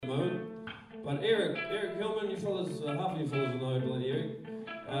But Eric Hillman, you fellas, half of you fellas will know bloody Eric.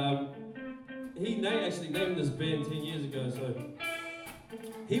 He actually named this band 10 years ago, so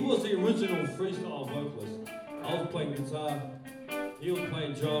he was the original freestyle vocalist. I was playing guitar, he was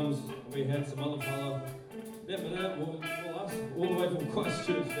playing drums, and we had some other fella. Us, all the way from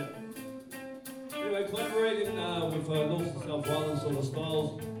Christchurch. Anyway, collaborating with North and South Island sort of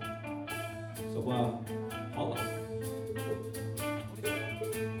styles. So, holla.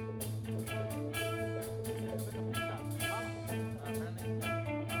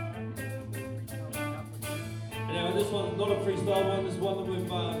 Anyway, this one's not a freestyle one, this one that we've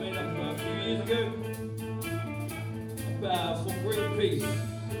made up a few years ago. For Greenpeace.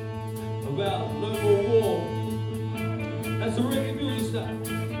 About no more war. That's the reggae music stuff.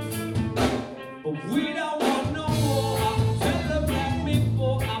 But we don't want no war. I'm telling black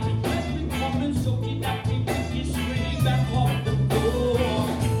people, I'll be coming, so get that you straight back off the floor.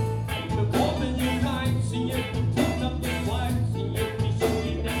 We're coming unite, see it, put up the fight, see it, we show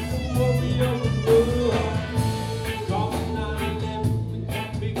you that the warrior world. Come on, let me that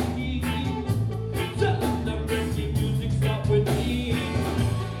big key. Tell them the reggae music's what we need.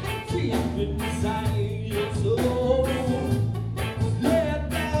 See it inside your soul. Let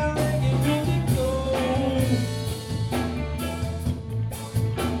that reggae music go.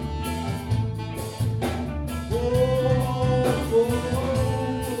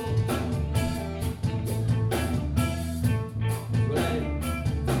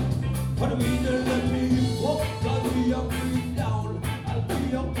 But we don't let me walk, 'cause we are free down. I'll be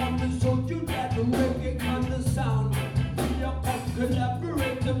up on the show you that the reggae on the sound. We are up,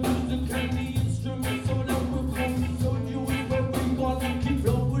 collaborate the music and the instruments, so that we're coming, so you is where we gonna keep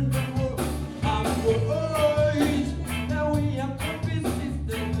flowing the world. I'm worried that we are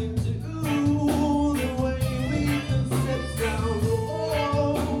consistent into the way we can set down. Oh,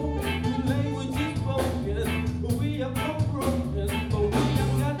 the language is broken, we are broken, but we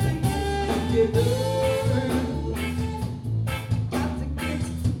have got to get together. Got to get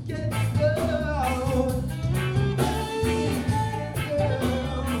together.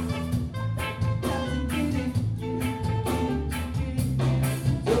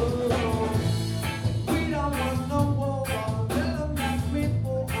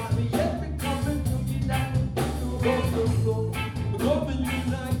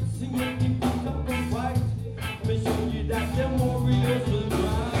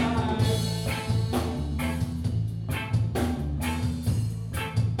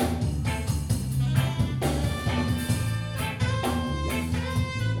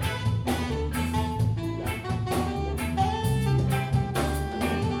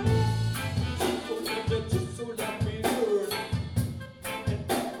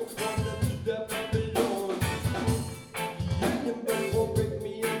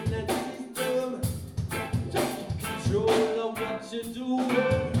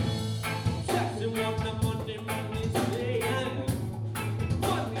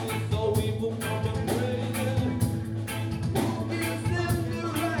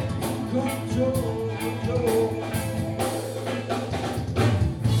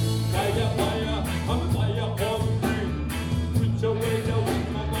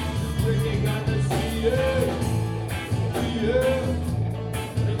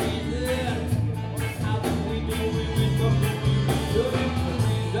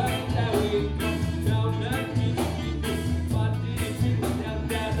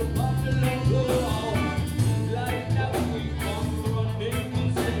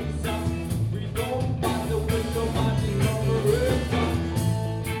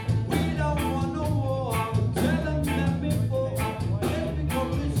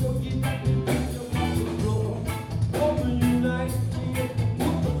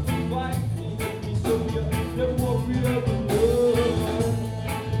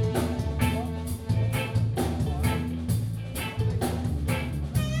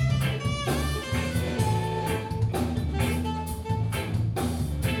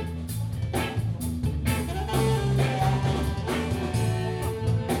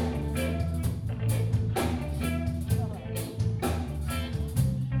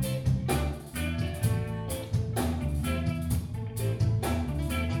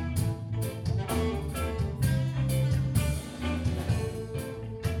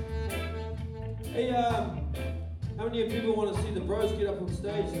 Hey, how many of you want to see the bros get up on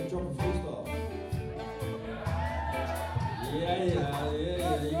stage and drop a freestyle? Yeah, you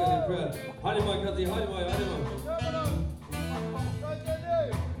got the crowd. Haere mai, Kazi, haere mai.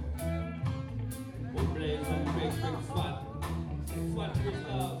 We'll play some big fun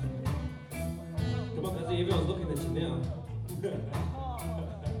freestyles. Come on, Kazi, everyone's looking at you now.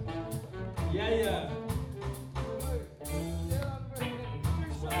 Yeah, yeah.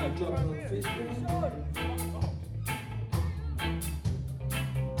 Drop on the face.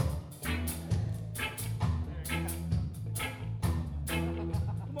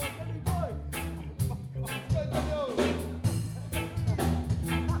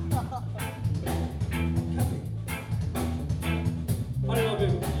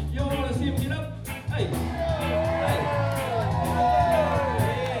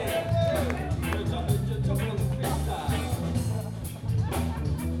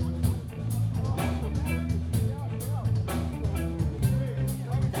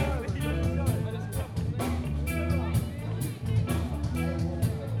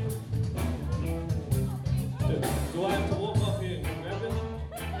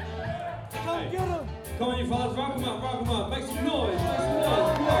 Come on, you fellas, rock them up, make some noise,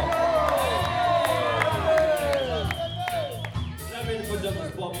 come on. That means to put them on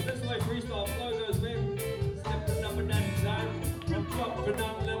the spot, but this way freestyle flow goes, man. Stepping up and down the time, dropping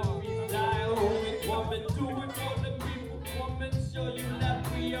down the level, freestyle. We come and do it for the people, come and show you that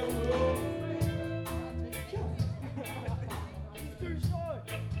we are real. Too short.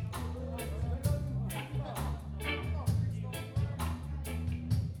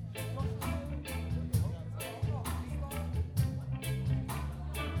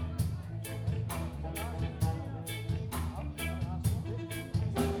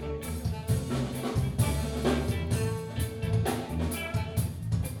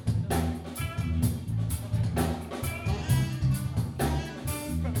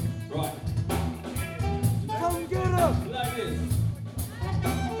 Like this.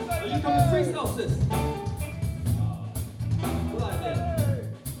 Are you coming freestyle, sis? Like that.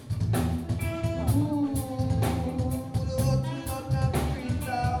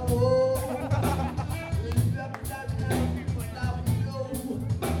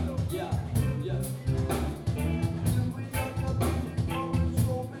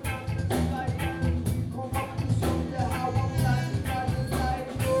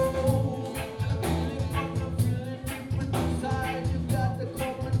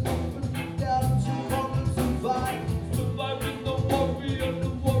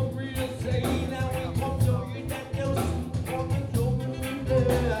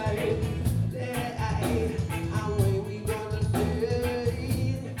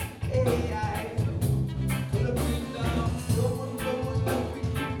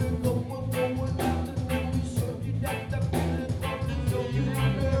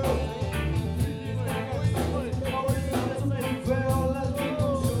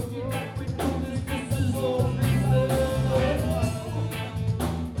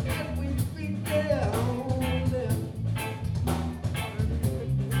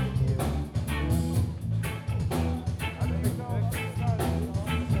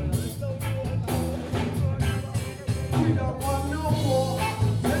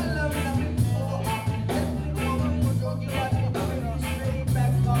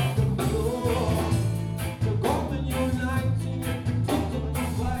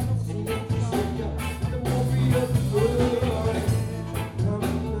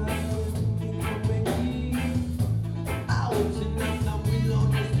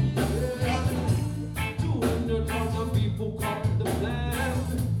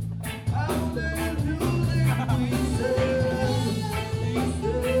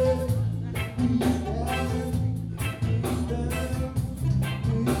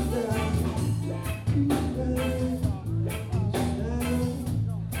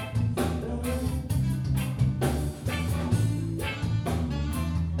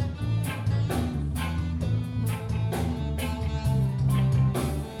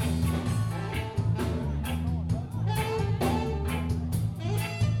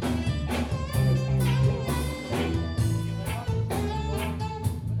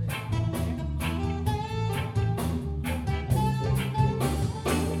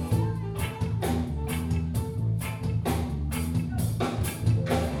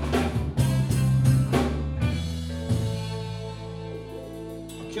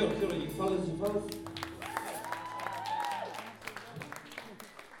 Kill it, you fellas.